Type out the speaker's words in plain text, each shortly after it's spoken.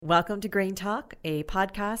Welcome to GrainTALK, a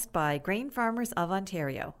podcast by grain farmers of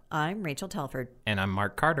Ontario. I'm Rachel Telford. And I'm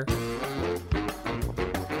Mark Carter.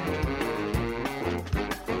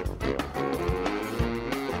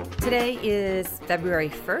 Today is February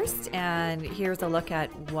 1st, and here's a look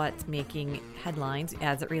at what's making headlines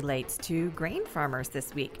as it relates to grain farmers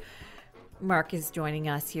this week. Mark is joining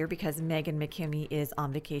us here because Megan McKinney is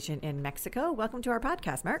on vacation in Mexico. Welcome to our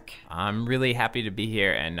podcast, Mark. I'm really happy to be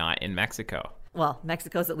here and not in Mexico. Well,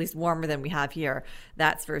 Mexico's at least warmer than we have here,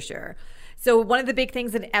 that's for sure. So one of the big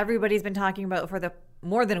things that everybody's been talking about for the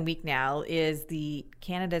more than a week now is the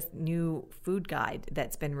Canada's new food guide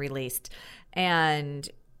that's been released. And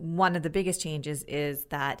one of the biggest changes is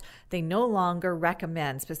that they no longer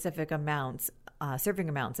recommend specific amounts, serving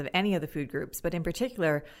amounts of any of the food groups, but in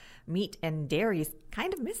particular, meat and dairy is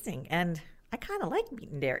kind of missing. And I kind of like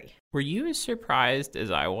meat and dairy. Were you as surprised as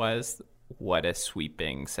I was what a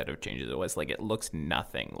sweeping set of changes it was? Like, it looks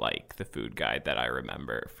nothing like the food guide that I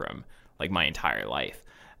remember from like my entire life.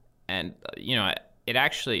 And, it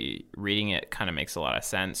actually, reading it kind of makes a lot of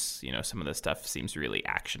sense. Some of the stuff seems really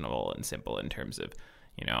actionable and simple in terms of,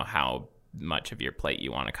 how much of your plate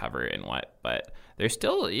you want to cover and what. But there's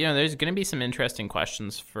still, there's going to be some interesting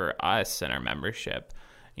questions for us and our membership.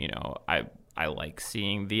 I like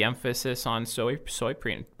seeing the emphasis on soy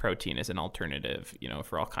protein as an alternative,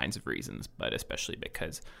 for all kinds of reasons, but especially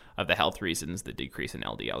because of the health reasons, the decrease in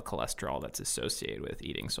LDL cholesterol that's associated with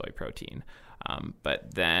eating soy protein.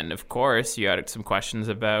 But then, of course, you had some questions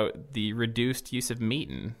about the reduced use of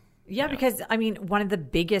meat. Yeah, because, one of the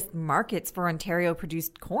biggest markets for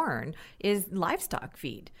Ontario-produced corn is livestock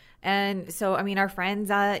feed. And so, our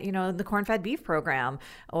friends at, the corn-fed beef program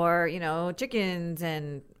or, chickens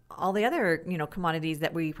and all the other, commodities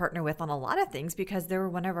that we partner with on a lot of things because they're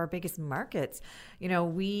one of our biggest markets.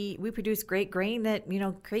 We produce great grain that,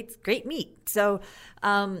 creates great meat. So,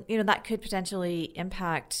 that could potentially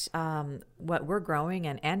impact what we're growing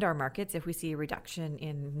and our markets if we see a reduction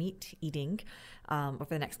in meat eating over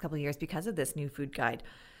the next couple of years because of this new food guide.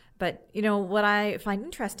 But, what I find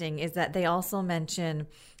interesting is that they also mention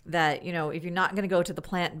that, if you're not going to go to the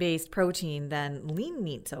plant-based protein, then lean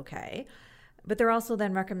meat's okay. But they're also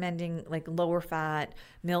then recommending like lower fat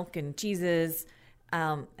milk and cheeses.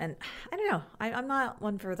 And I don't know. I'm not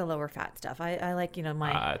one for the lower fat stuff. I like,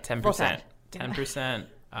 my 10%. full fat. 10%.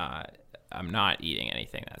 I'm not eating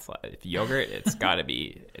anything that's like yogurt. It's gotta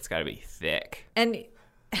be thick. And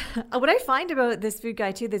what I find about this food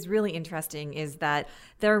guide too that's really interesting is that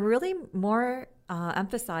they're really more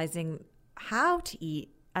emphasizing how to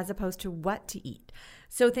eat as opposed to what to eat.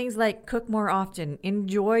 So things like cook more often,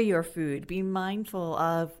 enjoy your food, be mindful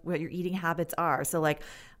of what your eating habits are. So like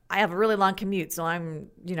I have a really long commute, so I'm,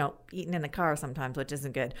 eating in the car sometimes, which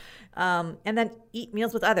isn't good. And then eat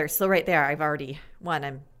meals with others. So right there,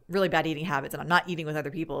 I'm really bad eating habits and I'm not eating with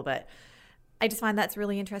other people, but I just find that's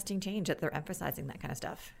really interesting change that they're emphasizing that kind of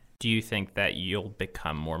stuff. Do you think that you'll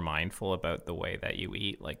become more mindful about the way that you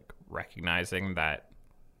eat, like recognizing that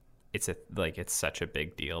it's such a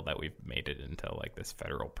big deal that we've made it into like this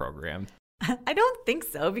federal program? I don't think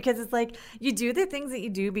so, because it's like you do the things that you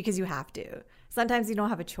do because you have to. Sometimes you don't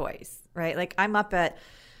have a choice, right? Like I'm up at,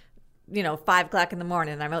 5 o'clock in the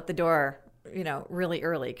morning and I'm out the door, really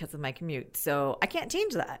early because of my commute. So I can't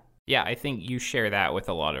change that. Yeah, I think you share that with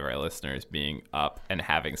a lot of our listeners, being up and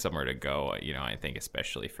having somewhere to go. I think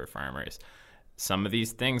especially for farmers, some of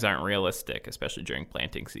these things aren't realistic, especially during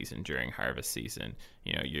planting season, during harvest season.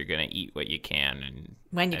 You're going to eat what you can and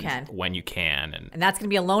when you can. And that's going to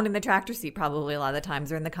be alone in the tractor seat probably a lot of the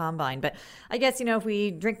times or in the combine. But I guess, if we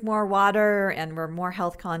drink more water and we're more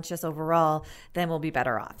health conscious overall, then we'll be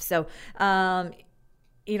better off. So,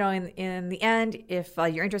 in the end, if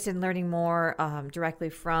you're interested in learning more directly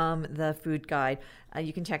from the food guide,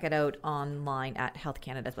 you can check it out online at Health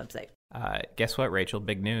Canada's website. Guess what, Rachel?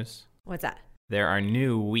 Big news. What's that? There are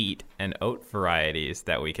new wheat and oat varieties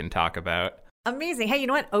that we can talk about. Amazing. Hey, you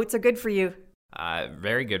know what? Oats are good for you.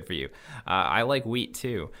 Very good for you. I like wheat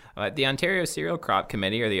too. The Ontario Cereal Crop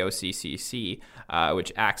Committee, or the OCCC,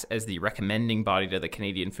 which acts as the recommending body to the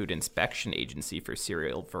Canadian Food Inspection Agency for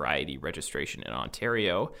cereal variety registration in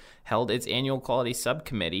Ontario, held its annual quality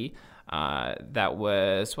subcommittee that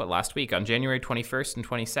was, last week on January 21st and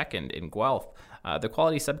 22nd in Guelph. The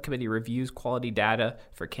Quality Subcommittee reviews quality data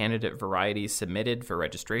for candidate varieties submitted for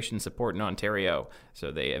registration support in Ontario.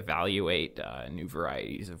 So they evaluate new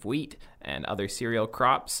varieties of wheat and other cereal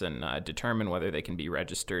crops and determine whether they can be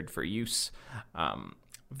registered for use.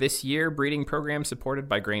 This year, breeding programs supported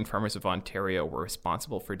by Grain Farmers of Ontario were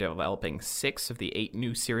responsible for developing 6 of the 8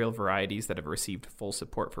 new cereal varieties that have received full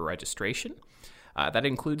support for registration. That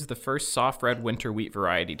includes the first soft red winter wheat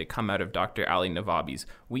variety to come out of Dr. Ali Navabi's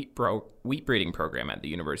wheat breeding program at the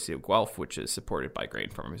University of Guelph, which is supported by Grain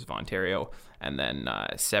Farmers of Ontario, and then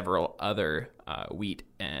several other wheat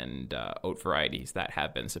and oat varieties that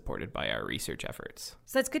have been supported by our research efforts.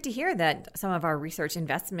 So it's good to hear that some of our research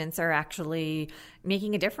investments are actually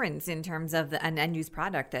making a difference in terms of an end-use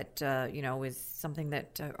product that, is something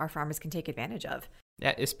that our farmers can take advantage of.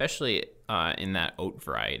 Yeah, especially in that oat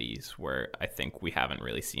varieties where I think we haven't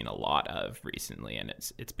really seen a lot of recently, and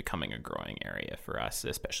it's becoming a growing area for us,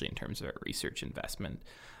 especially in terms of our research investment.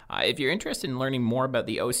 If you're interested in learning more about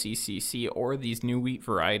the OCCC or these new wheat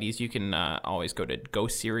varieties, you can always go to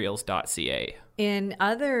gocereals.ca. In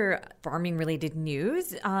other farming-related news,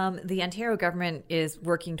 the Ontario government is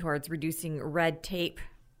working towards reducing red tape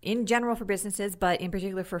in general for businesses, but in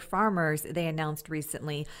particular for farmers. They announced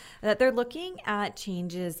recently that they're looking at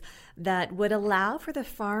changes that would allow for the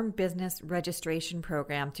farm business registration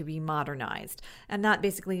program to be modernized. And that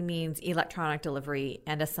basically means electronic delivery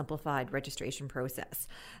and a simplified registration process.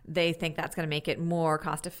 They think that's going to make it more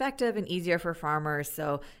cost effective and easier for farmers,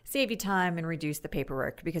 so save you time and reduce the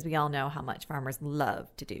paperwork, because we all know how much farmers love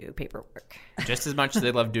to do paperwork. Just as much as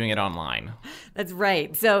they love doing it online. That's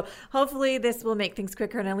right. So hopefully this will make things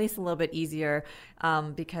quicker and at least a little bit easier,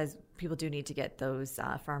 because people do need to get those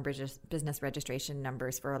farm business registration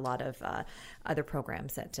numbers for a lot of other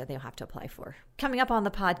programs that they'll have to apply for. Coming up on the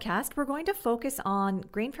podcast, we're going to focus on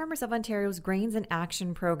Grain Farmers of Ontario's Grains in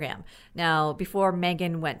Action program. Now, before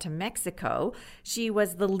Megan went to Mexico, she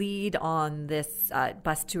was the lead on this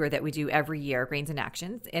bus tour that we do every year, Grains in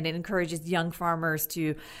Action, and it encourages young farmers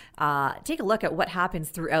to take a look at what happens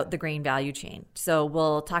throughout the grain value chain. So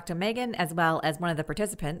we'll talk to Megan as well as one of the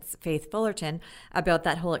participants, Faith Fullerton, about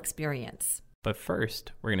that whole experience. But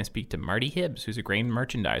first, we're going to speak to Marty Hibbs, who's a grain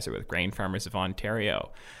merchandiser with Grain Farmers of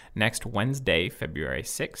Ontario. Next Wednesday, February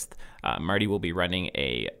 6th, Marty will be running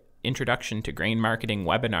a Introduction to Grain Marketing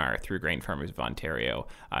webinar through Grain Farmers of Ontario.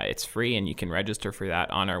 It's free, and you can register for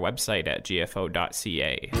that on our website at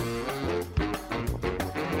gfo.ca.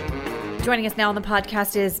 Joining us now on the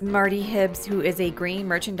podcast is Marty Hibbs, who is a grain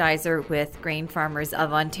merchandiser with Grain Farmers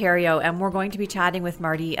of Ontario. And we're going to be chatting with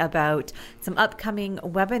Marty about some upcoming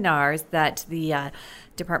webinars that the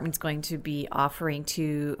department's going to be offering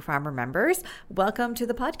to farmer members. Welcome to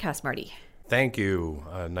the podcast, Marty. Thank you.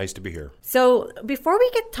 Nice to be here. So before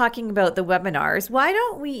we get talking about the webinars, why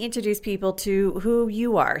don't we introduce people to who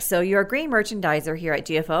you are? So you're a grain merchandiser here at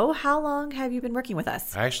GFO. How long have you been working with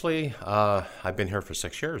us? Actually, I've been here for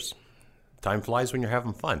 6 years. Time flies when you're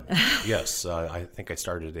having fun. Yes, I think I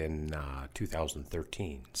started in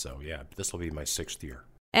 2013. So yeah, this will be my 6th year.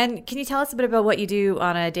 And can you tell us a bit about what you do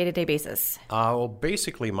on a day-to-day basis? Well,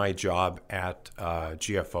 basically my job at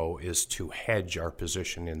GFO is to hedge our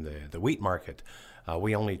position in the wheat market.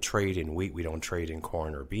 We only trade in wheat. We don't trade in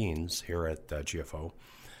corn or beans here at GFO.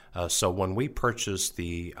 So when we purchase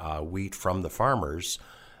the wheat from the farmers,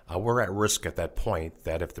 we're at risk at that point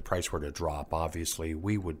that if the price were to drop, obviously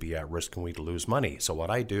we would be at risk and we'd lose money. So what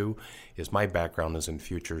I do is my background is in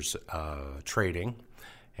futures trading,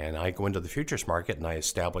 and I go into the futures market and I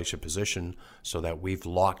establish a position so that we've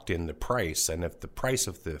locked in the price. And if the price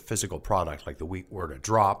of the physical product, like the wheat, were to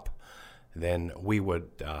drop, then we would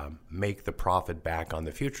make the profit back on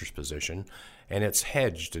the futures position, and it's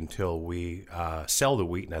hedged until we sell the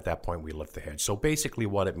wheat, and at that point we lift the hedge. So basically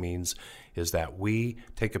what it means is that we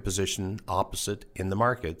take a position opposite in the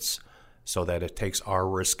markets so that it takes our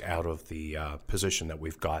risk out of the position that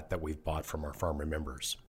we've bought from our farmer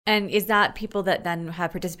members. And is that people that then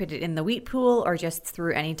have participated in the wheat pool, or just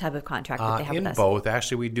through any type of contract that they have with us? In both.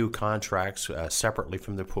 Actually, we do contracts separately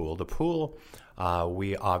from the pool. The pool,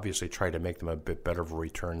 we obviously try to make them a bit better of a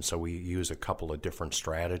return, so we use a couple of different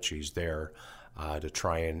strategies there to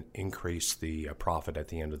try and increase the profit at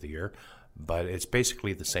the end of the year. But it's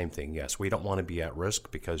basically the same thing. Yes, we don't want to be at risk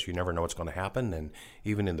because you never know what's going to happen. And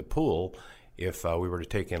even in the pool, if we were to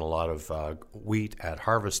take in a lot of wheat at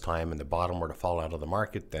harvest time and the bottom were to fall out of the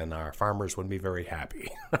market, then our farmers wouldn't be very happy.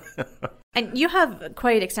 And you have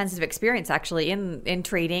quite extensive experience, actually, in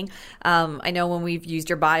trading. I know when we've used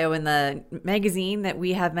your bio in the magazine that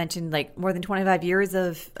we have mentioned like more than 25 years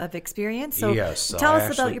of experience. So yes, tell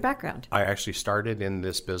us about your background. I actually started in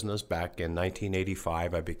this business back in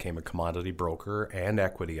 1985. I became a commodity broker and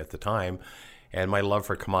equity at the time. And my love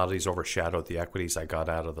for commodities overshadowed the equities I got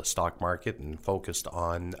out of the stock market and focused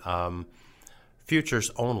on futures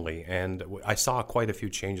only. And I saw quite a few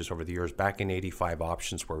changes over the years. Back in 85,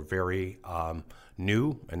 options were very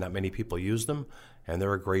new and not many people used them. And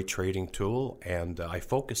they're a great trading tool. And I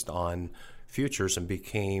focused on futures and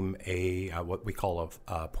became a what we call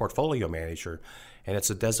a portfolio manager. And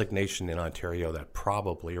it's a designation in Ontario that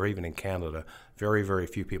probably, or even in Canada, very, very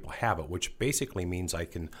few people have it, which basically means I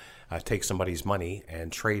can take somebody's money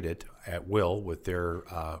and trade it at will with their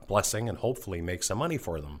blessing and hopefully make some money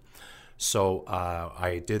for them. So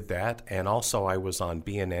I did that, and also I was on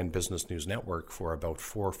BNN Business News Network for about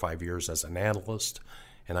 4 or 5 years as an analyst,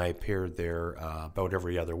 and I appeared there about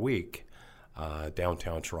every other week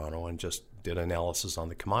downtown Toronto and just did analysis on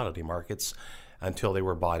the commodity markets until they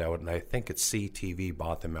were bought out, and I think it's CTV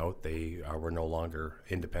bought them out. They were no longer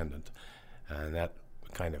independent, and that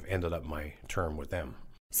kind of ended up my term with them.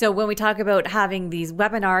 So when we talk about having these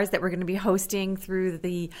webinars that we're going to be hosting through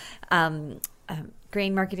the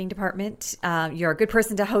grain marketing department, you're a good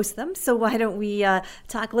person to host them. So why don't we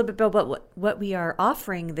talk a little bit about what we are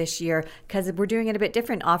offering this year, because we're doing it a bit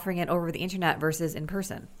different, offering it over the internet versus in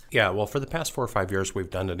person. Yeah, well, for the past 4 or 5 years, we've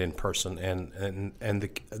done it in person, and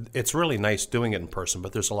it's really nice doing it in person,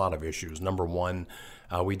 but there's a lot of issues. Number one,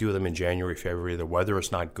 we do them in January, February. The weather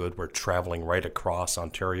is not good. We're traveling right across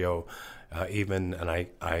Ontario. And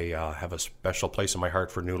I have a special place in my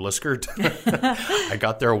heart for New Liskeard. I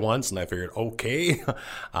got there once and I figured, okay,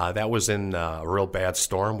 that was in a real bad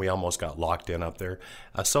storm. We almost got locked in up there.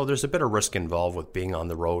 So there's a bit of risk involved with being on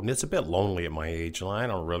the road, and it's a bit lonely at my age, and I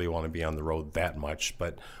don't really want to be on the road that much,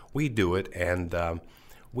 but we do it, and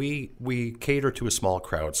we cater to a small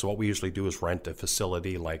crowd. So what we usually do is rent a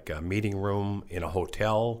facility like a meeting room in a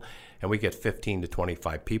hotel, and we get 15 to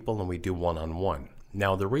 25 people, and we do one-on-one.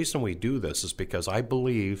 Now, the reason we do this is because I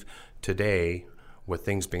believe today, with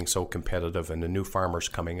things being so competitive and the new farmers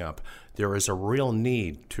coming up, there is a real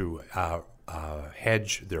need to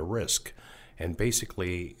hedge their risk. And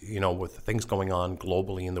basically, with things going on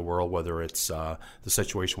globally in the world, whether it's the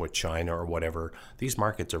situation with China or whatever, these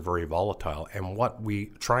markets are very volatile. And what we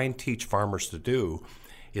try and teach farmers to do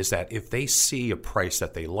is that if they see a price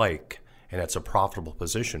that they like and it's a profitable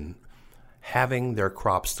position, having their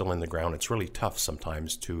crop still in the ground, it's really tough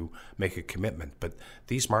sometimes to make a commitment. But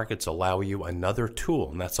these markets allow you another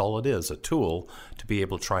tool, and that's all it is, a tool to be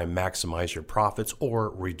able to try and maximize your profits or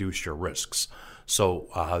reduce your risks. So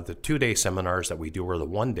the 2-day seminars that we do, or the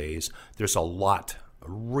 1 days, there's a lot,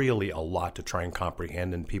 really a lot to try and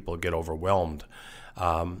comprehend, and people get overwhelmed.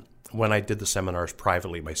 When I did the seminars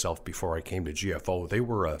privately myself before I came to GFO, they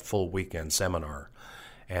were a full weekend seminar.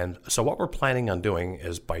 And so what we're planning on doing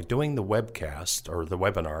is, by doing the webcast or the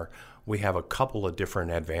webinar, we have a couple of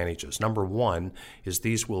different advantages. Number one is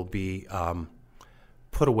these will be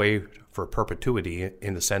put away for perpetuity,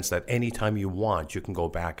 in the sense that anytime you want, you can go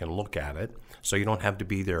back and look at it. So you don't have to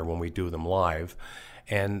be there when we do them live.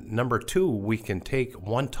 And number two, we can take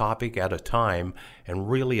one topic at a time and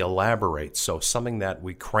really elaborate. So something that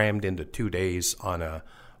we crammed into 2 days on a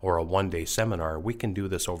 1-day seminar, we can do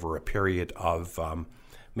this over a period of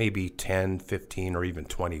maybe 10, 15, or even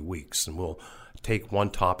 20 weeks. And we'll take one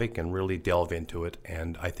topic and really delve into it.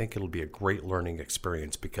 And I think it'll be a great learning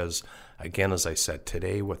experience because, again, as I said,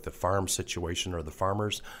 today with the farm situation, or the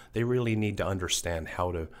farmers, they really need to understand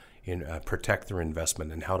how to protect their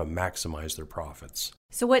investment and how to maximize their profits.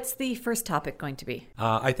 So what's the first topic going to be?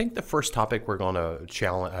 I think the first topic we're going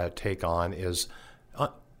to take on is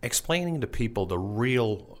explaining to people the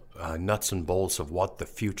real nuts and bolts of what the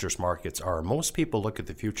futures markets are. Most people look at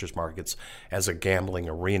the futures markets as a gambling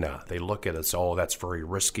arena. They look at it as, oh, that's very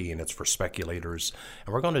risky and it's for speculators.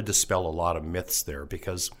 And we're going to dispel a lot of myths there,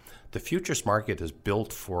 because the futures market is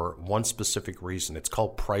built for one specific reason. It's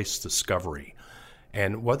called price discovery.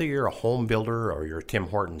 And whether you're a home builder or you're Tim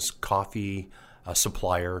Hortons coffee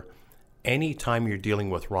supplier, anytime you're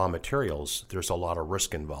dealing with raw materials, there's a lot of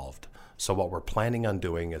risk involved. So what we're planning on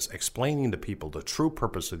doing is explaining to people the true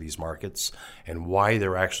purpose of these markets and why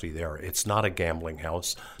they're actually there. It's not a gambling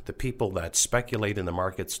house. The people that speculate in the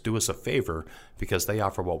markets do us a favor because they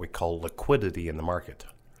offer what we call liquidity in the market.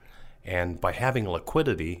 And by having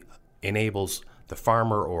liquidity enables the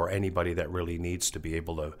farmer or anybody that really needs to be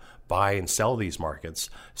able to buy and sell these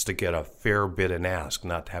markets is to get a fair bid and ask,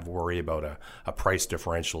 not to have to worry about a price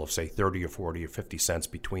differential of, say, 30 or 40 or 50 cents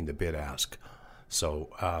between the bid ask. So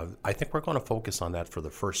I think we're going to focus on that for the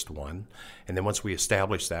first one. And then once we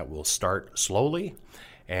establish that, we'll start slowly,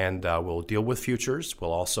 and we'll deal with futures.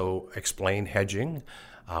 We'll also explain hedging.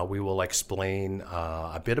 We will explain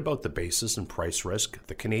a bit about the basis and price risk.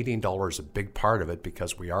 The Canadian dollar is a big part of it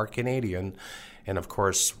because we are Canadian. And of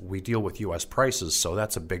course, we deal with U.S. prices, so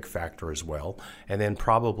that's a big factor as well. And then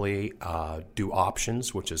probably do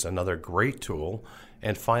options, which is another great tool.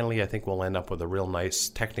 And finally, I think we'll end up with a real nice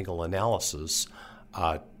technical analysis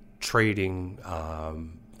trading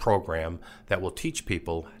program that will teach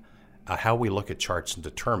people how we look at charts and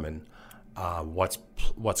determine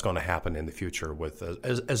what's going to happen in the future with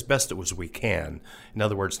as best as we can. In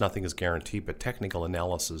other words, nothing is guaranteed, but technical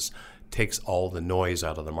analysis takes all the noise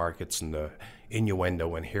out of the markets and the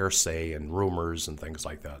innuendo and hearsay and rumors and things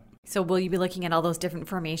like that. So will you be looking at all those different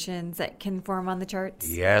formations that can form on the charts?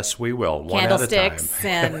 Yes, we will. One Candlesticks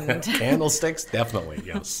at a time. and Candlesticks, definitely.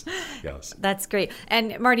 Yes. Yes. That's great.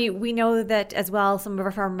 And Marty, we know that as well, some of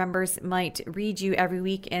our farm members might read you every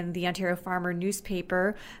week in the Ontario Farmer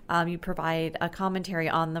newspaper. You provide a commentary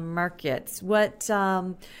on the markets. What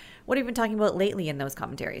have you been talking about lately in those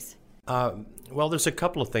commentaries? Well, there's a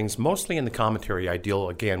couple of things. Mostly in the commentary, I deal,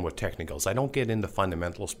 again, with technicals. I don't get into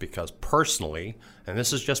fundamentals because personally, and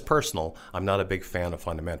this is just personal, I'm not a big fan of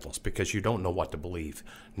fundamentals because you don't know what to believe.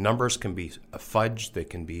 Numbers can be fudged, they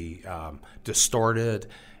can be distorted,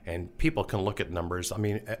 and people can look at numbers. I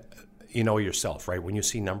mean, you know yourself, right? When you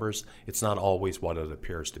see numbers, it's not always what it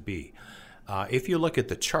appears to be. If you look at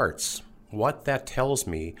the charts, what that tells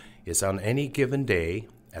me is on any given day,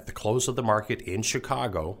 at the close of the market in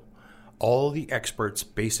Chicago, all the experts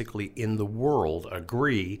basically in the world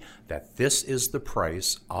agree that this is the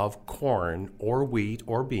price of corn or wheat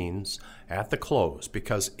or beans at the close.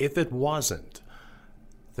 Because if it wasn't,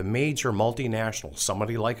 the major multinationals,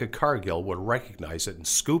 somebody like a Cargill, would recognize it and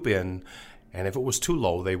scoop in, and if it was too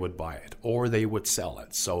low, they would buy it or they would sell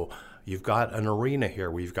it. So you've got an arena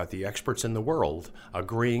here where you've got the experts in the world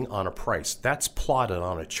agreeing on a price. That's plotted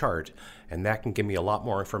on a chart, and that can give me a lot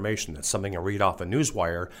more information than something I read off a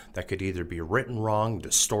newswire that could either be written wrong,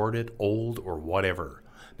 distorted, old, or whatever.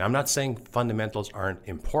 Now, I'm not saying fundamentals aren't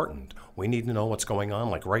important. We need to know what's going on.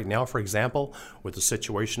 Like right now, for example, with the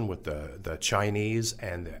situation with the Chinese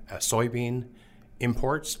and the soybean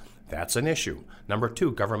imports, that's an issue. Number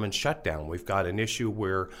two, government shutdown. We've got an issue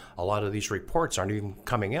where a lot of these reports aren't even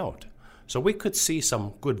coming out. So we could see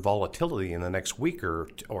some good volatility in the next week or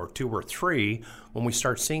two or three when we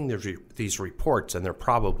start seeing these reports, and they're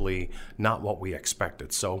probably not what we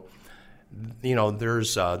expected. So, you know,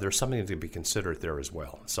 there's something to be considered there as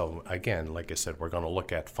well. So again, like I said, we're going to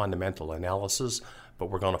look at fundamental analysis, but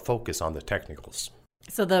we're going to focus on the technicals.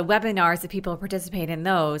 So the webinars, if people participate in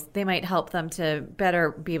those, they might help them to better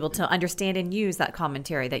be able to understand and use that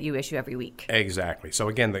commentary that you issue every week. Exactly. So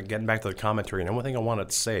again, getting back to the commentary, and one thing I wanted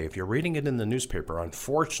to say, if you're reading it in the newspaper,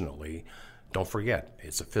 unfortunately, don't forget,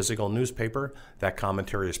 it's a physical newspaper. That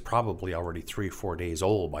commentary is probably already 3 or 4 days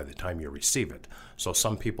old by the time you receive it. So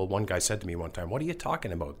some people, one guy said to me one time, "What are you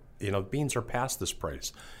talking about? You know, beans are past this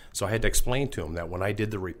price." So I had to explain to him that when I did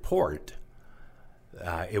the report,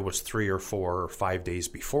 it was 3 or 4 or 5 days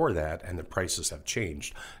before that, and the prices have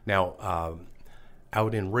changed. Now,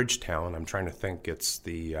 out in Ridgetown, I'm trying to think, it's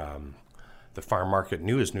the Farm Market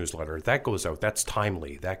News newsletter. That goes out. That's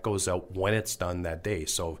timely. That goes out when it's done that day.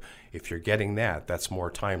 So if you're getting that, that's more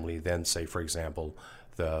timely than, say, for example,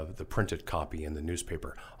 the printed copy in the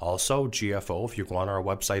newspaper. Also, GFO, if you go on our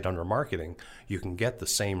website under marketing, you can get the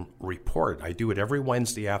same report. I do it every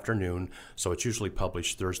Wednesday afternoon, so it's usually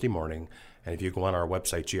published Thursday morning. And if you go on our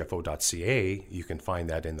website, gfo.ca, you can find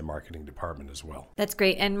that in the marketing department as well. That's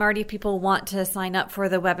great. And Marty, if people want to sign up for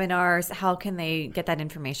the webinars, how can they get that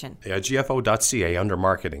information? Yeah, gfo.ca under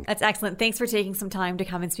marketing. That's excellent. Thanks for taking some time to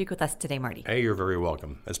come and speak with us today, Marty. Hey, you're very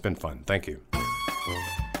welcome. It's been fun. Thank you.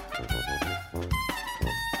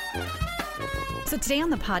 So today on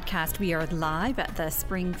the podcast, we are live at the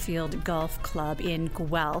Springfield Golf Club in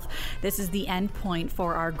Guelph. This is the end point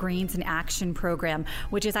for our Grains in Action program,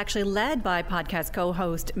 which is actually led by podcast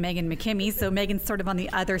co-host Megan McKimmey. So Megan's sort of on the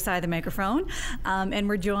other side of the microphone. And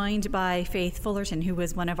we're joined by Faith Fullerton, who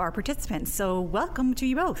was one of our participants. So welcome to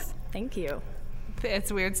you both. Thank you.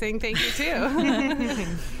 It's weird saying thank you,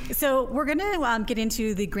 too. So we're going to get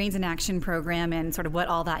into the Grains in Action program and sort of what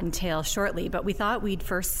all that entails shortly. But we thought we'd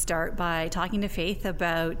first start by talking to Faith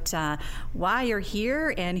about why you're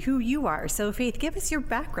here and who you are. So Faith, give us your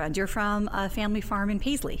background. You're from a family farm in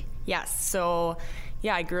Paisley. Yes. So,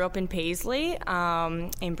 yeah, I grew up in Paisley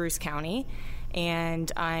in Bruce County.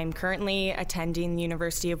 And I'm currently attending the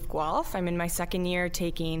University of Guelph. I'm in my second year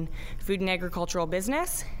taking food and agricultural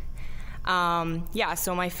business.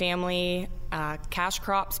 So my family cash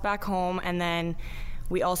crops back home, and then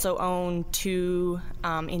we also own 2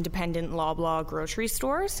 independent Loblaw grocery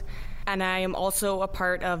stores. And I am also a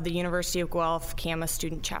part of the University of Guelph CAMA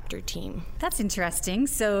student chapter team. That's interesting.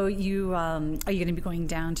 So you are you going to be going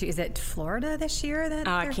down to, is it Florida this year?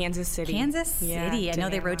 Kansas City. Kansas City. I know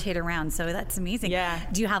they rotate around, so that's amazing. Yeah.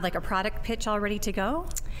 Do you have like a product pitch all ready to go?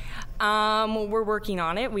 We're working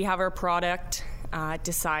on it. We have our product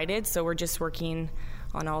decided, so we're just working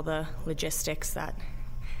on all the logistics that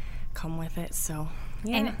come with it. So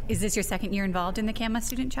Yeah. And is this your second year involved in the CAMA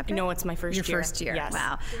student chapter? No, it's my first year. Your first year. Yes.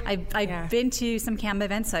 Wow. I've been to some CAMA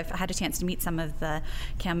events, so I've had a chance to meet some of the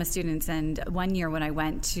CAMA students. And one year when I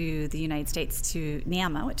went to the United States to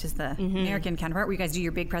NAMA, which is the American counterpart, where you guys do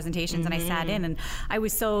your big presentations, and I sat in, and I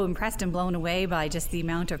was so impressed and blown away by just the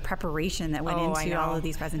amount of preparation that went into all of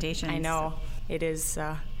these presentations. I know. It is,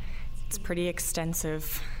 it's pretty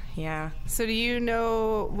extensive. Yeah. So do you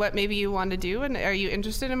know what maybe you want to do, and are you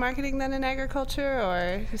interested in marketing then in agriculture,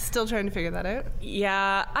 or still trying to figure that out?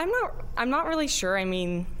 Yeah, I'm not really sure. I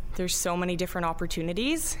mean, there's so many different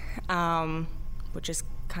opportunities, which is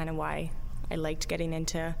kind of why I liked getting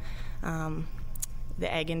into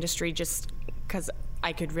the egg industry, just because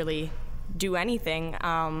I could really do anything.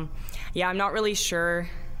 Yeah, I'm not really sure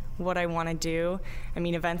what I want to do. I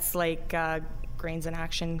mean, events like Grains in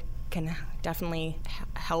Action can definitely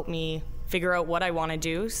help me figure out what I want to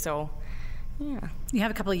do. So, yeah. You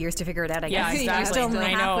have a couple of years to figure it out, I guess. Yeah, exactly. You're still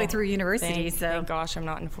only halfway through university. Thank gosh, I'm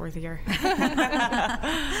not in 4th year.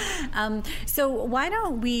 So why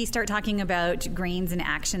don't we start talking about Grains in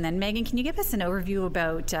Action then? Megan, can you give us an overview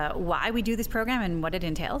about why we do this program and what it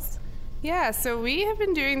entails? Yeah, so we have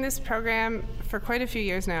been doing this program for quite a few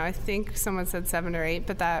years now. I think someone said 7 or 8,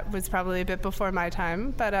 but that was probably a bit before my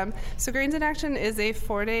time. But so Grains in Action is a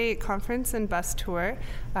 4-day conference and bus tour,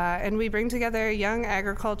 and we bring together young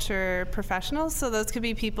agriculture professionals. So those could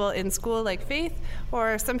be people in school like Faith,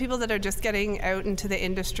 or some people that are just getting out into the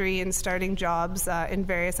industry and starting jobs in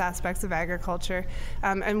various aspects of agriculture.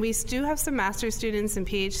 And we do have some master's students and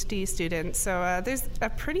PhD students. So there's a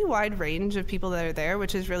pretty wide range of people that are there,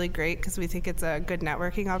 which is really great because we think it's a good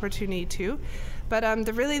networking opportunity too. But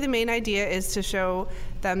the main idea is to show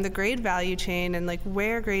them the grain value chain and like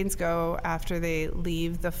where grains go after they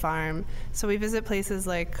leave the farm. So we visit places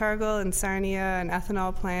like Cargill and Sarnia, an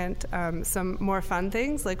ethanol plant, some more fun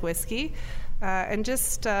things like whiskey, and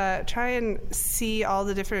just try and see all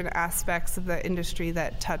the different aspects of the industry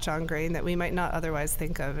that touch on grain that we might not otherwise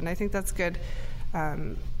think of. And I think that's good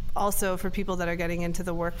also for people that are getting into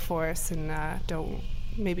the workforce and don't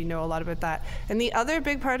maybe know a lot about that. And the other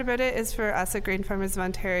big part about it is for us at Grain Farmers of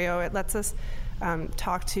Ontario, it lets us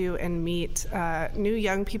talk to and meet new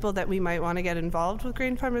young people that we might want to get involved with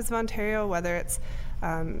Grain Farmers of Ontario, whether it's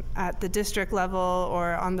at the district level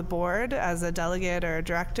or on the board as a delegate or a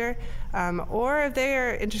director, or if they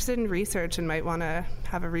are interested in research and might want to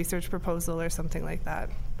have a research proposal or something like that.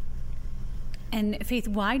 And Faith,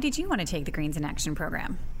 why did you want to take the Grains in Action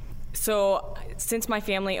program? So since my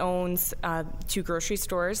family owns 2 grocery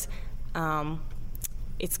stores,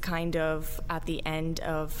 it's kind of at the end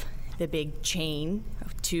of the big chain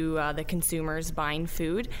to the consumers buying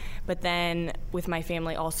food. But then with my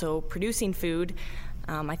family also producing food,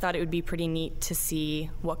 I thought it would be pretty neat to see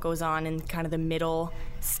what goes on in kind of the middle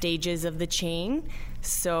stages of the chain.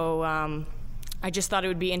 So I just thought it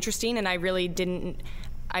would be interesting, and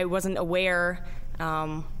I wasn't aware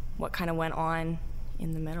what kind of went on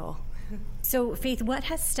in the middle. So, Faith, what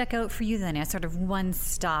has stuck out for you then as sort of one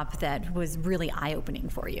stop that was really eye-opening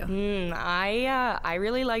for you? I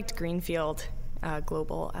really liked Greenfield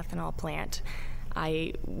Global Ethanol Plant.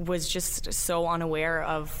 I was just so unaware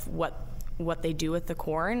of what they do with the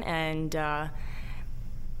corn, and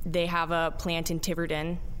they have a plant in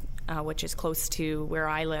Tiverton, which is close to where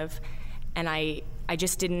I live, and I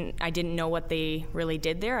didn't know what they really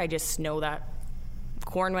did there. I just know that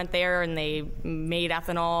corn went there and they made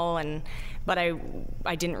ethanol, but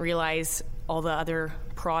I didn't realize all the other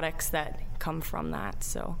products that come from that.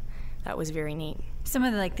 So that was very neat. Some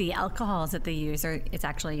of the alcohols that they use it's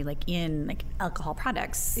actually in alcohol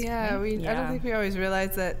products. Yeah, right? I don't think we always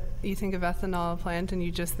realize that you think of ethanol plant and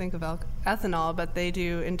you just think of ethanol, but they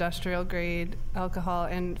do industrial grade alcohol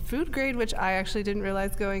and food grade, which I actually didn't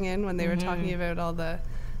realize going in when they were talking about all the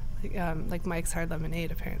like Mike's Hard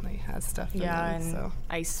Lemonade apparently has stuff in them. And so.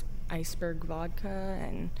 iceberg vodka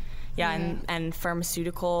and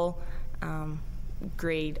pharmaceutical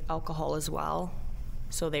grade alcohol as well.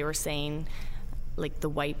 So they were saying the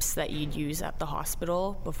wipes that you'd use at the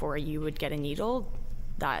hospital before you would get a needle,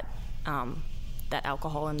 that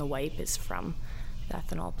alcohol in the wipe is from the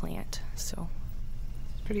ethanol plant. So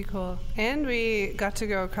pretty cool. And we got to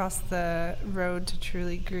go across the road to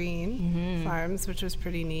Truly Green Farms, which was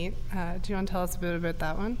pretty neat. Do you want to tell us a bit about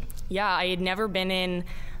that one? Yeah, I had never been in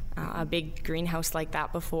a big greenhouse like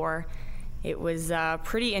that before. It was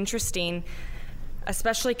pretty interesting,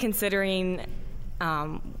 especially considering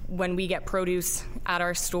when we get produce at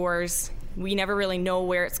our stores, we never really know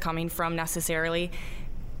where it's coming from necessarily.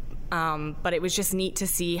 But it was just neat to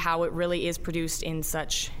see how it really is produced in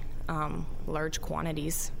such large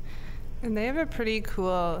quantities. And they have a pretty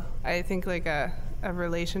cool, I think, a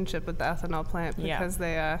relationship with the ethanol plant because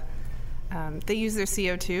they use their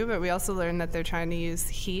CO2, but we also learned that they're trying to use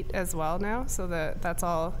heat as well now, so that's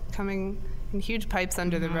all coming in huge pipes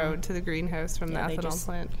under the road to the greenhouse from the ethanol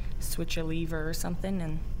plant. Switch a lever or something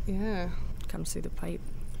and it comes through the pipe.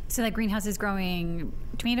 So that greenhouse is growing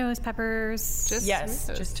tomatoes, peppers? Just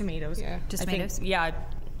tomatoes. Yeah. Just tomatoes?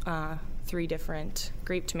 3 different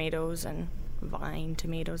grape tomatoes and vine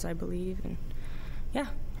tomatoes, I believe. And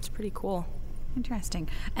it's pretty cool. Interesting.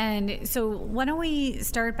 And so why don't we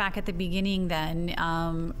start back at the beginning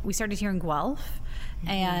then? We started here in Guelph,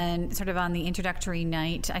 and sort of on the introductory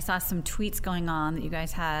night, I saw some tweets going on that you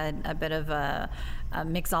guys had a bit of a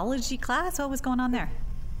mixology class. What was going on there?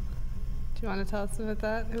 Do you want to tell us about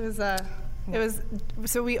that? It was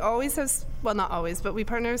so we always have, well, not always, but we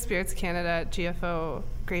partner with Spirits Canada at GFO,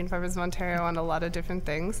 Grain Farmers of Ontario, on a lot of different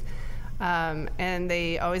things. And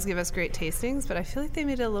they always give us great tastings, but I feel like they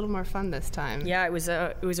made it a little more fun this time. Yeah, it was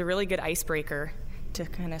a really good icebreaker to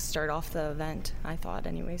kind of start off the event, I thought,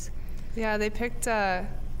 anyways. Yeah, they picked, I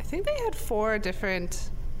think they had 4 different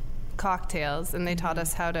cocktails, and they taught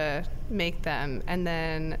us how to make them, and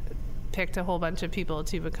then picked a whole bunch of people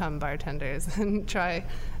to become bartenders and try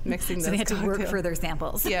mixing those cocktails. So they had to work for their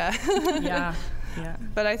samples. Yeah. Yeah.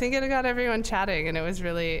 But I think it got everyone chatting, and it was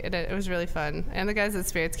really fun. And the guys at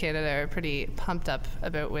Spirits Canada are pretty pumped up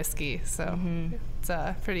about whiskey, so it's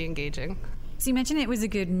pretty engaging. So you mentioned it was a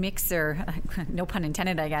good mixer, no pun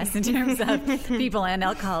intended, I guess, in terms of people and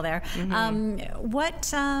alcohol there. What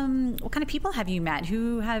kind of people have you met?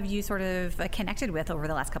 Who have you sort of connected with over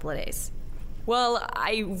the last couple of days? Well,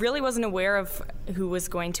 I really wasn't aware of who was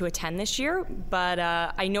going to attend this year, but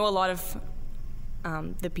I know a lot of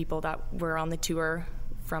the people that were on the tour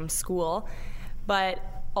from school, but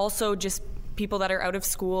also just people that are out of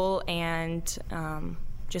school and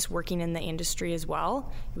just working in the industry as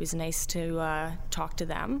well. It was nice to talk to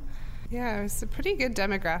them. Yeah, it was a pretty good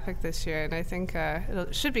demographic this year, and I think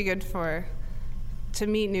it should be good to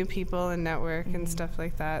meet new people and network and stuff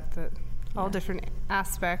like that. All different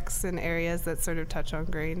aspects and areas that sort of touch on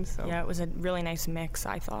grain. So yeah, it was a really nice mix,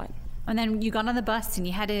 I thought. And then you got on the bus and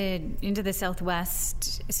you headed into the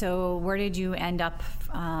Southwest. So where did you end up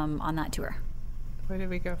on that tour? Where did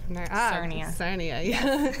we go from there? Sarnia. Sarnia,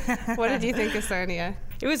 yeah. What did you think of Sarnia?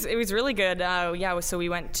 It was really good. So we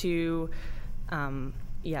went to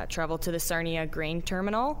travel to the Sarnia grain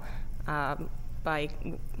terminal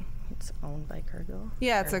it's owned by Cargill.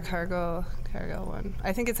 Yeah, it's a Cargill one.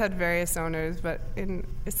 I think it's had various owners, but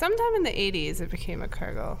sometime in the 80s it became a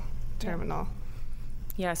Cargill terminal.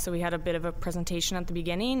 Yeah, so we had a bit of a presentation at the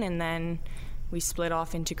beginning, and then we split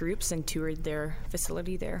off into groups and toured their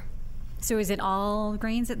facility there. So is it all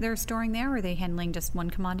grains that they're storing there, or are they handling just one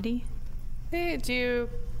commodity? They do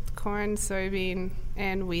corn, soybean,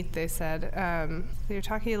 and wheat, they said. They were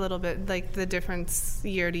talking a little bit like the difference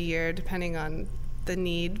year to year depending on the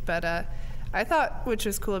need, but I thought, which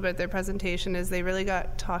was cool about their presentation, is they really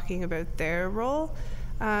got talking about their role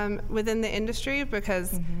within the industry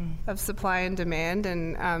because of supply and demand,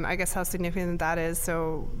 and I guess how significant that is.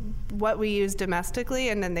 So what we use domestically,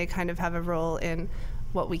 and then they kind of have a role in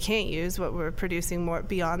what we can't use, what we're producing more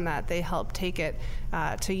beyond that. They help take it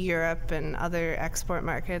to Europe and other export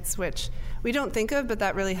markets, which we don't think of, but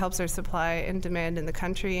that really helps our supply and demand in the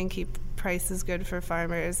country and keep prices good for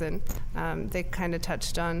farmers. And they kind of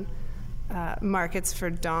touched on markets for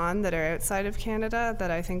Dawn that are outside of Canada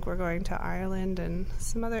that I think we're going to Ireland and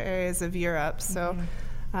some other areas of Europe. So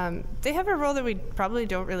they have a role that we probably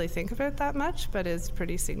don't really think about that much, but is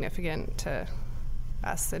pretty significant to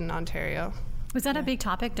us in Ontario. Was that a big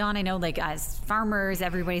topic, Dawn? I know, like, as farmers,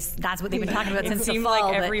 that's what they've been talking about since the fall. It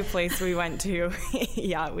seemed like every place we went to,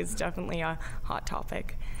 it was definitely a hot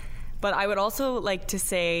topic. But I would also like to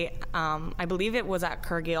say, I believe it was at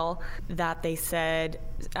Cargill that they said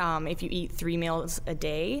if you eat 3 meals a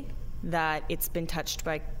day, that it's been touched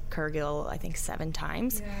by Cargill, I think, 7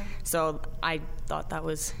 times. Yeah. So I thought that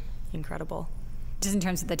was incredible. Just in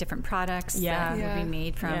terms of the different products that will be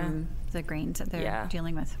made from the grains that they're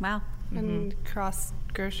dealing with. Wow. And cross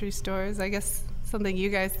grocery stores, I guess something you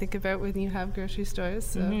guys think about when you have grocery stores.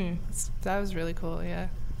 So that was really cool, yeah.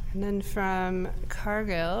 And then from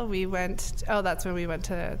Cargill, that's when we went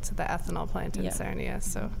to the ethanol plant in Sarnia.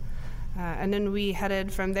 So, and then we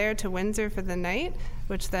headed from there to Windsor for the night,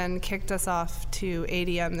 which then kicked us off to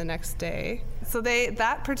ADM the next day. So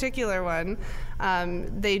that particular one,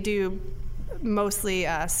 they do mostly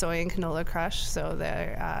soy and canola crush, so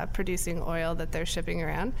they're producing oil that they're shipping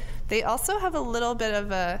around. They also have a little bit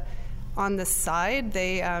of on the side,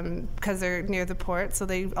 they because they're near the port, so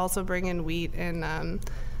they also bring in wheat and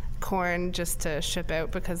corn just to ship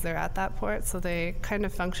out because they're at that port. So they kind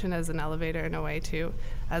of function as an elevator in a way too,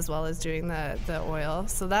 as well as doing the oil.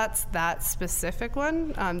 So that's that specific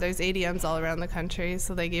one. There's ADMs all around the country,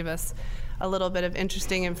 so they gave us a little bit of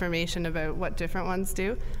interesting information about what different ones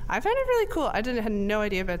do. I found it really cool. I had no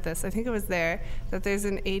idea about this. I think it was there that there's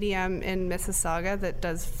an ADM in Mississauga that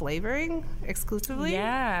does flavoring exclusively.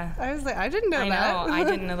 Yeah. I was like, I didn't know that. I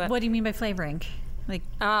didn't know that. What do you mean by flavoring? Like,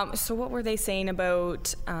 so what were they saying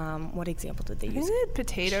about, what example did they use? Is it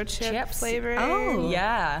potato chip flavoring? Oh,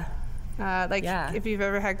 yeah. If you've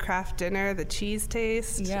ever had Kraft Dinner, the cheese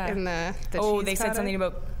taste and the cheese they said something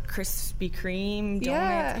about Krispy Kreme donuts.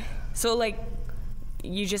 Yeah. So, like,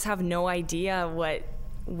 you just have no idea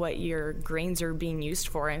what your grains are being used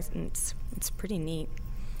for, and it's pretty neat.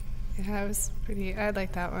 Yeah, it was pretty. I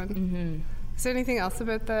like that one. Mm-hmm. Is there anything else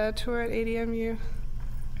about the tour at ADM you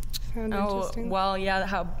found interesting? Well, yeah.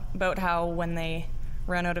 How when they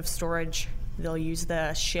run out of storage, they'll use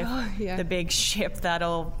the ship, the big ship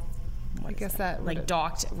that'll. I guess that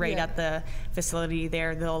docked right at the facility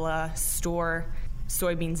there. They'll store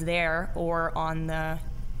soybeans there or on the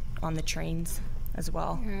trains as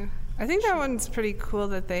well. Yeah, I think that one's pretty cool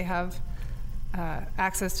that they have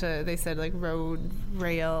access to. They said like road,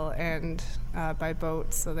 rail, and by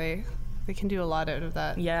boat, so they can do a lot out of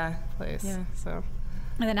that place. Yeah. So.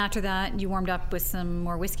 And then after that, you warmed up with some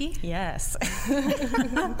more whiskey? Yes.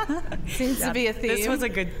 Seems to be a theme.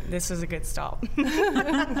 This was a good stop.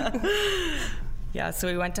 Yeah, so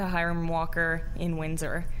we went to Hiram Walker in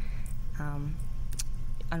Windsor.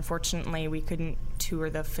 Unfortunately, we couldn't tour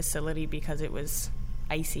the facility because it was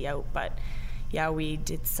icy out, but yeah, we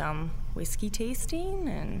did some whiskey tasting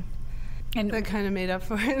and that kind of made up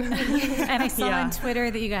for it. And I saw on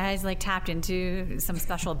Twitter that you guys like tapped into some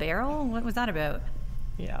special barrel. What was that about?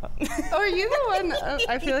 Yeah. Oh, are you the one?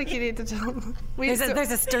 I feel like you need to tell.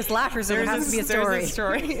 There's laughter, so there has to be a story. There's a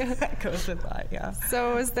story that goes with that, yeah.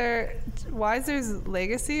 So was there Weiser's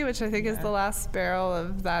Legacy, which I think is the last barrel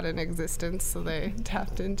of that in existence, so they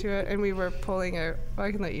tapped into it, and we were pulling out. Well,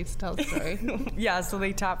 I can let you tell the story. Yeah, so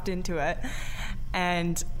they tapped into it,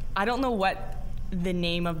 and I don't know what the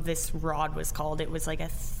name of this rod was called. It was like a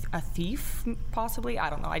thief, possibly.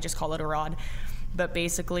 I don't know. I just call it a rod. But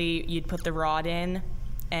basically, you'd put the rod in,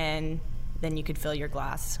 and then you could fill your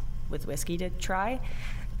glass with whiskey to try.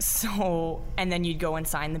 So, and then you'd go and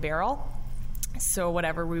sign the barrel. So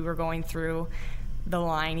whatever, we were going through the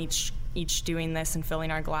line, each doing this and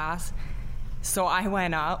filling our glass. So I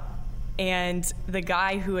went up, and the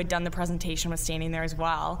guy who had done the presentation was standing there as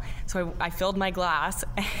well. So I filled my glass,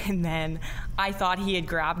 and then I thought he had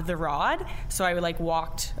grabbed the rod. So I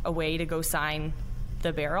walked away to go sign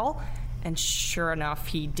the barrel. And sure enough,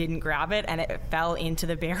 he didn't grab it, and it fell into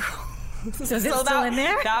the barrel. So is it still in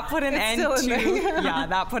there? That put an end to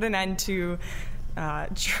that put an end to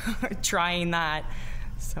trying that.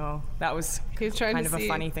 So that was kind of a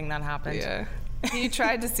funny thing that happened. Yeah. He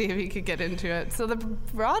tried to see if he could get into it. So the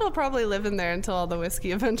rod will probably live in there until all the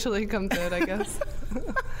whiskey eventually comes out, I guess.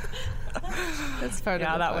 That's part of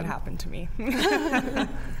it. Yeah, that would happen to me.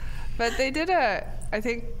 But they did I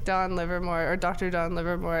think Don Livermore, or Dr. Don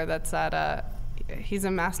Livermore, that's he's a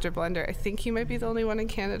master blender. I think he might be the only one in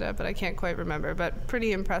Canada, but I can't quite remember. But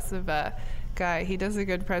pretty impressive guy. He does a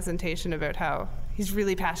good presentation about how he's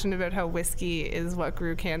really passionate about how whiskey is what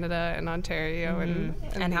grew Canada and Ontario,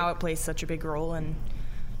 and how it plays such a big role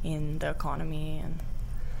in the economy.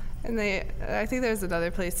 And I think there's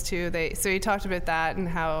another place too. So he talked about that and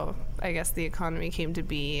how I guess the economy came to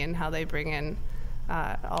be and how they bring in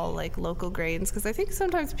all local grains, because I think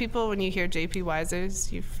sometimes people, when you hear J.P.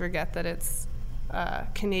 Weiser's, you forget that it's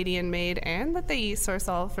Canadian made and that they source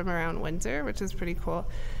all from around Windsor, which is pretty cool.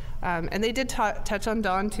 And they did touch on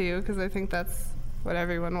Don too, because I think that's what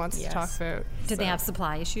everyone wants to talk about. Did they have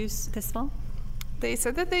supply issues this fall? They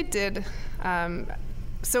said that they did.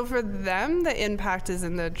 So for them, the impact is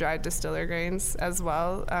in the dried distiller grains as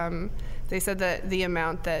well. They said that the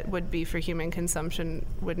amount that would be for human consumption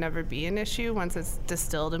would never be an issue. Once it's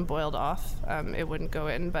distilled and boiled off, it wouldn't go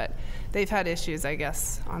in. But they've had issues, I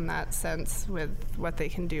guess, on that sense with what they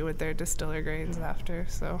can do with their distiller grains after.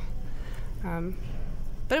 So,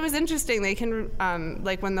 but it was interesting. They can,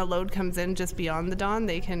 when the load comes in just beyond the Don,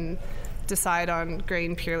 they can decide on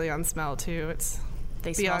grain purely on smell too.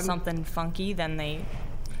 They smell something funky, then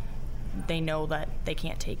they know that they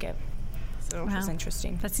can't take it. So it's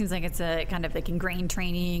interesting. That seems like it's a kind of in grain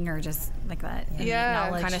training or just like that.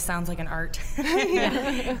 Yeah, it kind of sounds like an art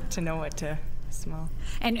to know what to smell.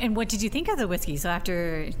 And what did you think of the whiskey? So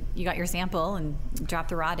after you got your sample and dropped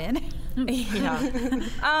the rod in?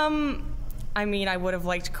 I mean, I would have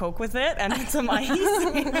liked Coke with it and some ice,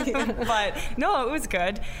 but no, it was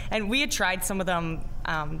good. And we had tried some of them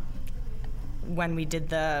when we did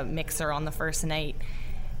the mixer on the first night.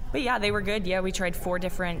 But yeah, they were good. Yeah, we tried four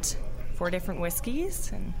different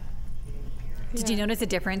whiskeys. And did you notice a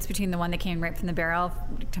difference between the one that came right from the barrel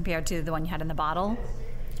compared to the one you had in the bottle?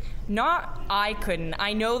 I couldn't.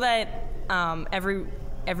 I know that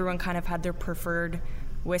everyone kind of had their preferred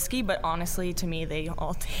whiskey, but honestly, to me, they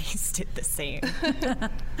all tasted the same.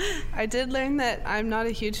 I did learn that I'm not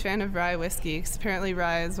a huge fan of rye whiskey, because apparently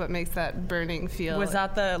rye is what makes that burning feel. Was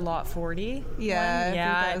that the Lot 40? Yeah.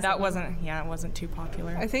 Yeah, it wasn't too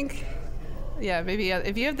popular. I think, maybe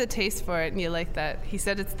if you have the taste for it and you like that, he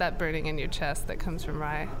said it's that burning in your chest that comes from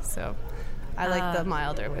rye, so I like the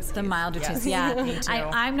milder whiskey. The milder taste, yeah. Me too.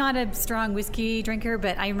 I'm not a strong whiskey drinker,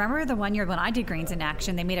 but I remember the one year when I did Grains in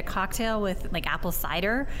Action, they made a cocktail with like apple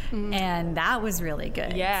cider, and that was really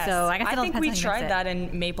good. Yes. So I think we tried that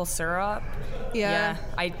in maple syrup. Yeah.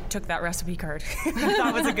 I took that recipe card.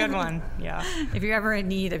 That was a good one. Yeah. If you're ever in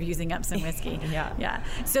need of using up some whiskey. Yeah.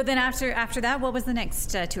 So then after that, what was the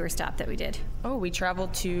next tour stop that we did? Oh, we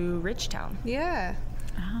traveled to Ridgetown. Yeah.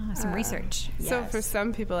 Some research. So for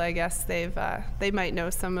some people, I guess they might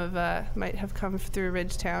know might have come through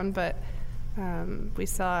Ridgetown, but we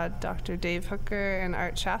saw Dr. Dave Hooker and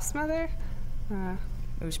Art Schaft's mother.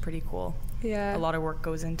 It was pretty cool. Yeah. A lot of work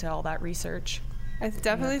goes into all that research. I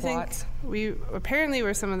definitely think we apparently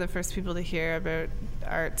were some of the first people to hear about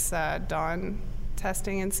Art's Dawn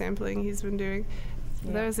testing and sampling he's been doing.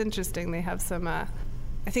 Yeah. That was interesting. They have some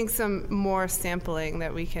more sampling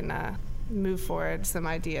that we can move forward, some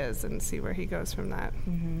ideas, and see where he goes from that.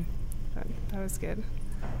 Mm-hmm. That was good.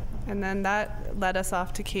 And then that led us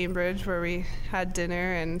off to Cambridge, where we had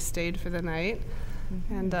dinner and stayed for the night.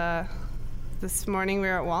 Mm-hmm. And this morning we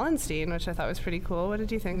were at Wallenstein, which I thought was pretty cool. What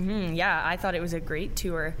did you think? Mm-hmm. Yeah, I thought it was a great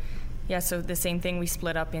tour. Yeah, so the same thing, we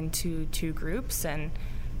split up into two groups, and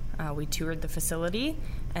we toured the facility,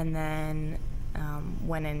 and then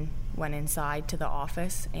went inside to the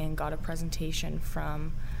office and got a presentation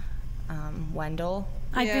from Wendell.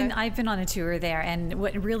 I've been on a tour there, and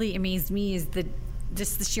what really amazed me is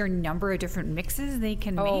just the sheer number of different mixes they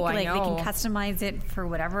can make. Like they can customize it for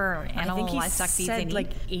whatever animal livestock feeds they need.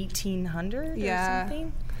 Like 1,800 or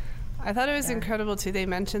something. I thought it was incredible too. They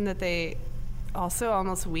mentioned that they also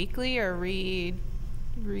almost weekly are revamping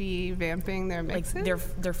their mixes. Like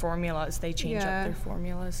their formulas. They change up their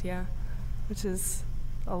formulas. Yeah, which is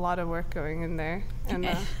a lot of work going in there.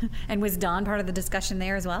 And was Dawn part of the discussion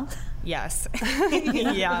there as well? Yes.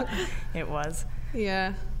 Yeah, it was.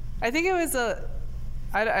 Yeah. I think it was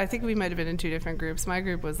I think we might have been in two different groups. My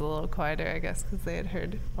group was a little quieter, I guess, because they had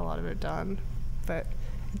heard a lot about Dawn. But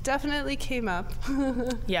it definitely came up.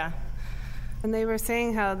 Yeah. And they were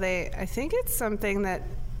saying how I think it's something that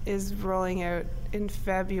is rolling out in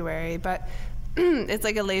February, but it's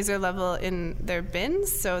like a laser level in their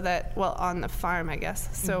bins, so that, on the farm, I guess.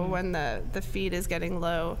 So when the feed is getting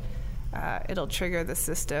low, it'll trigger the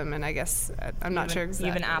system, and I guess I'm not sure exactly.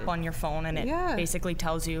 You have an app on your phone, and it basically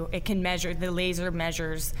tells you, it can measure, the laser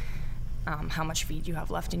measures how much feed you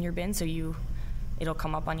have left in your bin, so it'll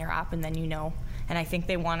come up on your app, and then you know. And I think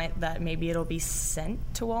they want it that maybe it'll be sent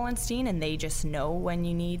to Wallenstein, and they just know when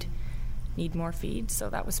you need more feed, so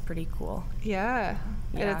that was pretty cool. Yeah.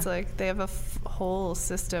 And it's like they have a whole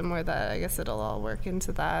system where I guess it'll all work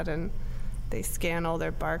into that, and they scan all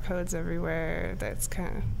their barcodes everywhere. That's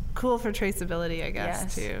kind of cool for traceability, I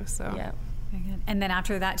guess, too. So yeah. Very good. And then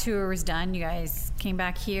after that tour was done, you guys came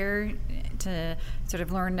back here to sort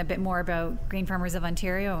of learn a bit more about Grain Farmers of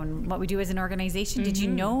Ontario and what we do as an organization. Mm-hmm. Did you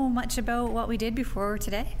know much about what we did before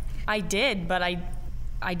today? I did, but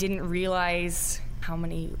I didn't realize how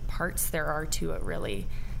many parts there are to it, really.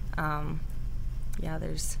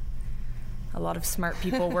 There's a lot of smart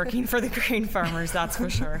people working for the grain farmers, that's for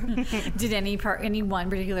sure. Did any one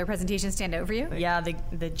particular presentation stand out for you? Yeah,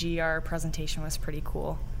 the GR presentation was pretty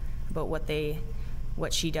cool about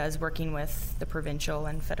what she does working with the provincial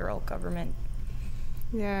and federal government.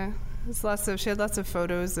 Yeah, she had lots of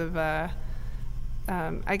photos of I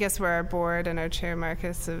guess where our board and our chair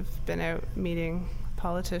Markus have been out meeting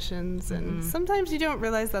politicians, and sometimes you don't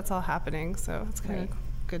realize that's all happening, so it's kind of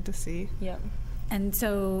good to see. Yeah. And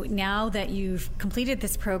so now that you've completed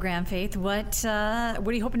this program, Faith, what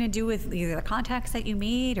are you hoping to do with either the contacts that you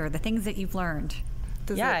made or the things that you've learned?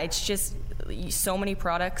 It's just so many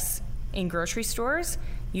products in grocery stores.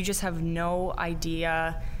 You just have no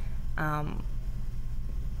idea. I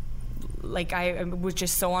was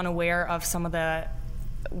just so unaware of some of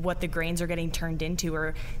what the grains are getting turned into,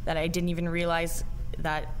 or that I didn't even realize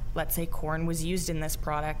that let's say, corn was used in this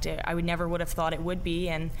product. I never would have thought it would be,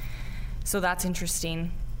 and so that's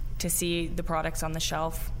interesting to see the products on the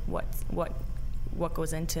shelf, what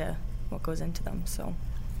goes into them. So.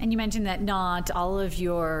 And you mentioned that not all of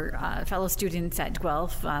your fellow students at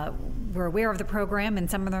Guelph were aware of the program, and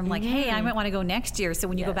some of them like, hey, I might want to go next year. So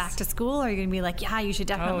when you go back to school, are you going to be like, yeah, you should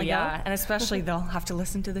definitely go? And especially they'll have to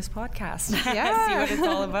listen to this podcast. See what it's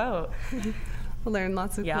all about. We'll learn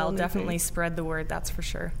lots of cool I'll new definitely things. spread the word, that's for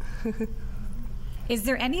sure. Is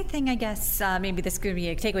there anything, I guess, maybe this could be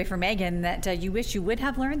a takeaway for Megan, that you wish you would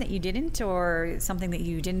have learned that you didn't, or something that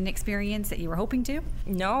you didn't experience that you were hoping to?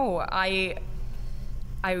 No,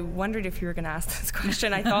 I wondered if you were going to ask this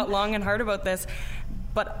question. I thought long and hard about this,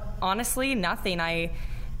 but honestly, nothing.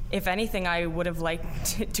 If anything, I would have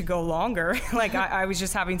liked to go longer. I was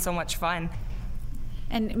just having so much fun.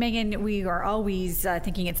 And Megan, we are always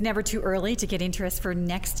thinking it's never too early to get interest for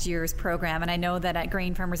next year's program. And I know that at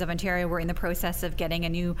Grain Farmers of Ontario, we're in the process of getting a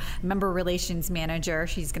new member relations manager.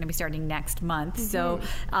 She's going to be starting next month. So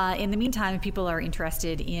in the meantime, if people are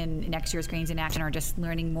interested in next year's Grains in Action or just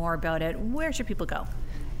learning more about it, where should people go?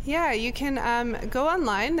 Yeah, you can go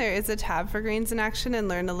online. There is a tab for Grains in Action and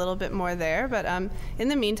learn a little bit more there. But in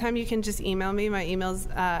the meantime, you can just email me. My email's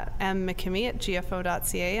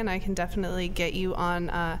mmckimmie@gfo.ca, and I can definitely get you on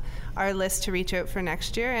our list to reach out for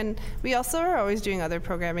next year. And we also are always doing other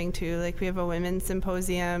programming too. Like we have a women's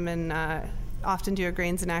symposium and often do a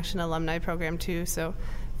Grains in Action alumni program too. So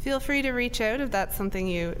feel free to reach out if that's something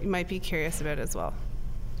you might be curious about as well.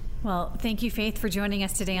 Well, thank you, Faith, for joining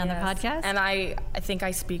us today on the podcast. And I think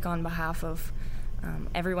I speak on behalf of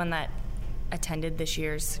everyone that attended this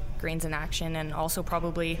year's Grains in Action, and also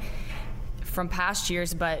probably from past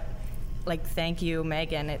years, but thank you,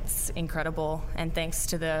 Megan. It's incredible. And thanks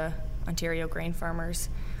to the Ontario Grain Farmers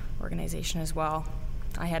organization as well.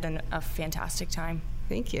 I had a fantastic time.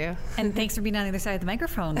 Thank you. And thanks for being on the other side of the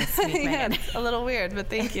microphone this week, Megan. It's a little weird, but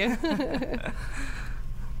thank you.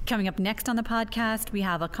 Coming up next on the podcast, we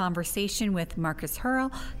have a conversation with Markus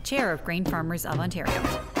Haerle, Chair of Grain Farmers of Ontario.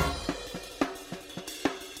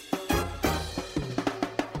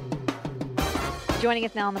 Joining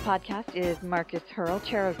us now on the podcast is Markus Haerle,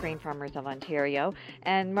 Chair of Grain Farmers of Ontario.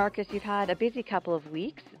 And Markus, you've had a busy couple of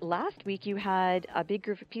weeks. Last week you had a big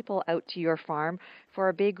group of people out to your farm for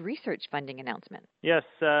a big research funding announcement. Yes,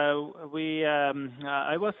 I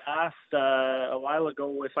was asked a while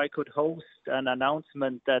ago if I could host an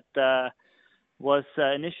announcement that was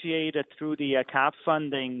initiated through the CAP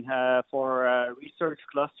funding for research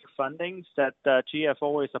cluster fundings that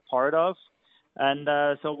GFO is a part of. And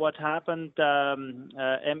so what happened,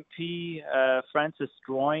 MP Francis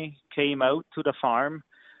Droy came out to the farm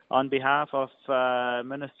on behalf of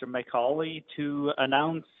Minister McCauley to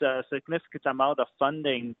announce a significant amount of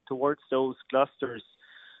funding towards those clusters.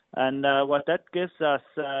 And what that gives us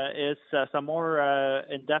is some more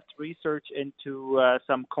in-depth research into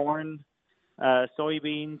some corn,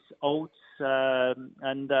 soybeans, oats,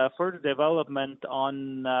 and further development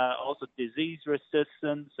on also disease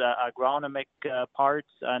resistance, agronomic parts.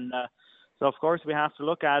 And so, of course, we have to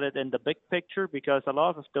look at it in the big picture, because a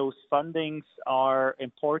lot of those fundings are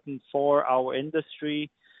important for our industry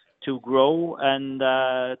to grow and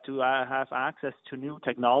to have access to new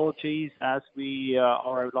technologies, as we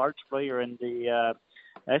are a large player in the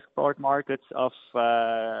export markets of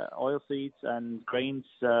oilseeds and grains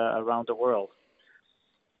around the world.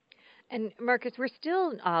 And Markus, we're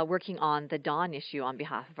still working on the Dawn issue on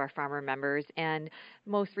behalf of our farmer members, and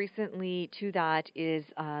most recently to that is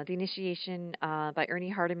the initiation by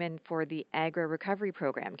Ernie Hardeman for the Agri Recovery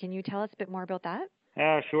Program. Can you tell us a bit more about that?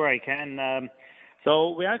 Sure, I can.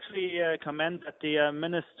 So we actually commend that the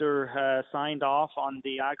minister signed off on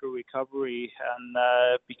the Agri Recovery, and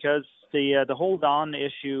because the whole Dawn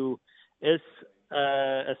issue is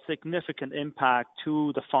a significant impact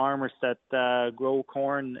to the farmers that grow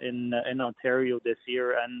corn in Ontario this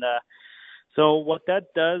year. And so what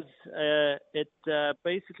that does, it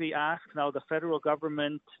basically asks now the federal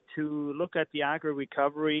government to look at the agri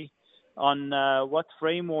recovery on what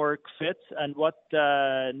framework fits and what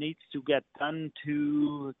needs to get done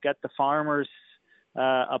to get the farmers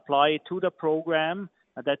apply to the program,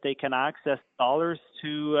 that they can access dollars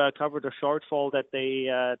to cover the shortfall that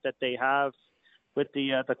they have with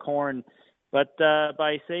the corn. But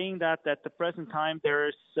by saying that, at the present time,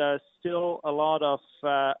 there's still a lot of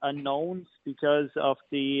unknowns because of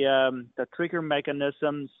the trigger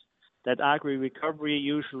mechanisms that agri recovery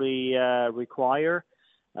usually require.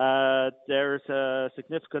 There's a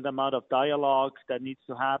significant amount of dialogue that needs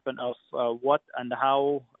to happen of what and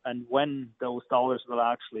how and when those dollars will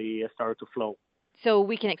actually start to flow. So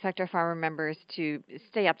we can expect our farmer members to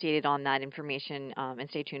stay updated on that information and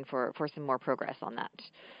stay tuned for some more progress on that.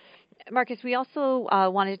 Markus, we also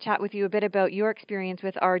wanted to chat with you a bit about your experience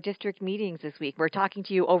with our district meetings this week. We're talking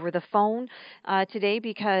to you over the phone today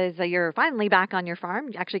because you're finally back on your farm,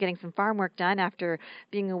 actually getting some farm work done after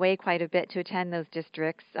being away quite a bit to attend those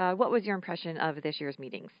districts. What was your impression of this year's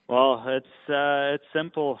meetings? Well, it's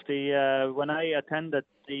simple. When I attended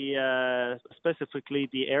specifically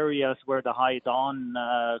the areas where the high dawn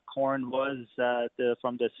corn was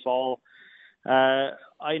from this fall,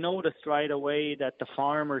 I noticed right away that the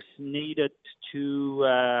farmers needed to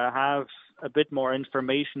have a bit more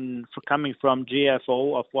information coming from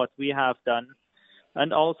GFO of what we have done,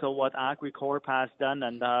 and also what AgriCorp has done,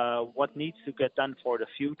 and what needs to get done for the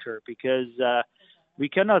future, because we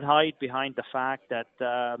cannot hide behind the fact that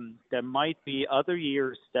there might be other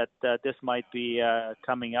years that this might be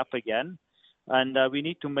coming up again. And we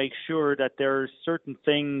need to make sure that there are certain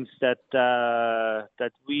things that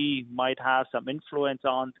we might have some influence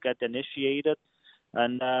on to get initiated.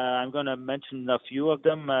 And I'm going to mention a few of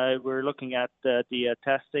them. We're looking at the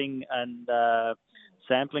testing and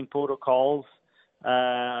sampling protocols,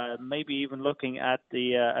 maybe even looking at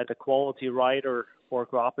the quality rider for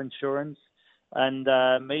crop insurance, and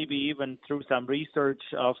maybe even through some research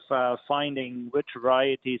of finding which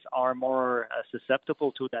varieties are more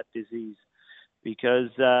susceptible to that disease. Because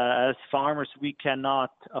as farmers, we cannot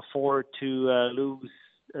afford to lose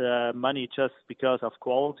money just because of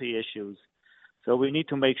quality issues. So we need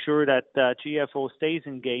to make sure that GFO stays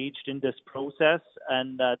engaged in this process,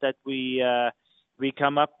 and that we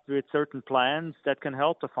come up with certain plans that can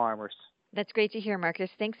help the farmers. That's great to hear, Markus.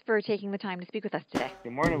 Thanks for taking the time to speak with us today.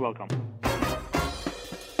 You're more than welcome.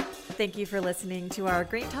 Thank you for listening to our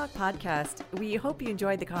GrainTALK podcast. We hope you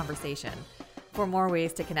enjoyed the conversation. For more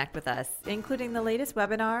ways to connect with us, including the latest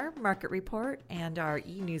webinar, market report, and our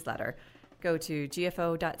e-newsletter, go to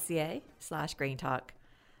gfo.ca/GrainTALK.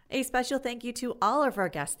 A special thank you to all of our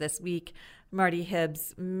guests this week, Marty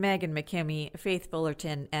Hibbs, Megan McKimmey, Faith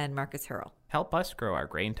Fullerton, and Markus Haerle. Help us grow our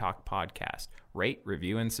GrainTALK podcast. Rate,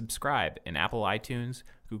 review, and subscribe in Apple iTunes,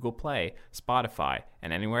 Google Play, Spotify,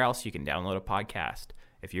 and anywhere else you can download a podcast.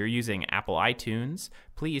 If you're using Apple iTunes,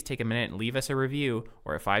 please take a minute and leave us a review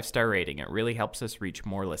or a 5-star rating. It really helps us reach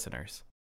more listeners.